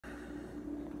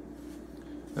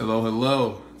Hello,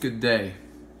 hello. Good day.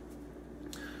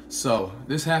 So,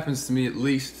 this happens to me at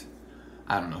least,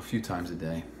 I don't know, a few times a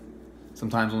day.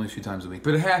 Sometimes only a few times a week,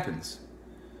 but it happens.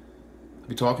 I'll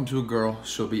be talking to a girl,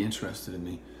 she'll be interested in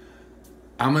me.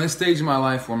 I'm in a stage in my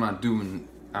life where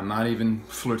I'm not even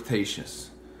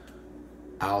flirtatious.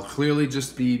 I'll clearly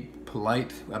just be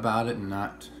polite about it and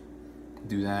not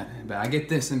do that. But I get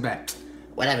this and back.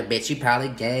 Whatever, bitch, you probably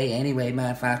gay anyway,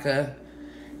 motherfucker.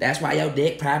 That's why your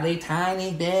dick probably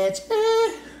tiny, bitch.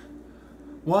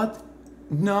 What?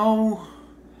 No.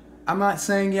 I'm not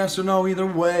saying yes or no either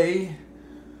way.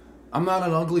 I'm not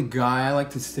an ugly guy. I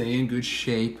like to stay in good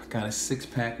shape. Got a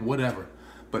six-pack, whatever.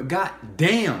 But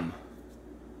goddamn.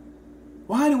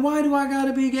 Why do I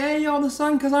gotta be gay all of a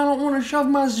sudden? Because I don't want to shove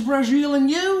my Brazil in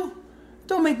you?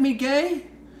 Don't make me gay.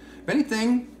 If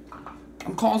anything,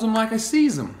 I'm calls them like I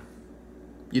sees them.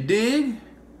 You dig?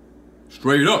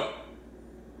 Straight up.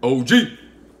 OG.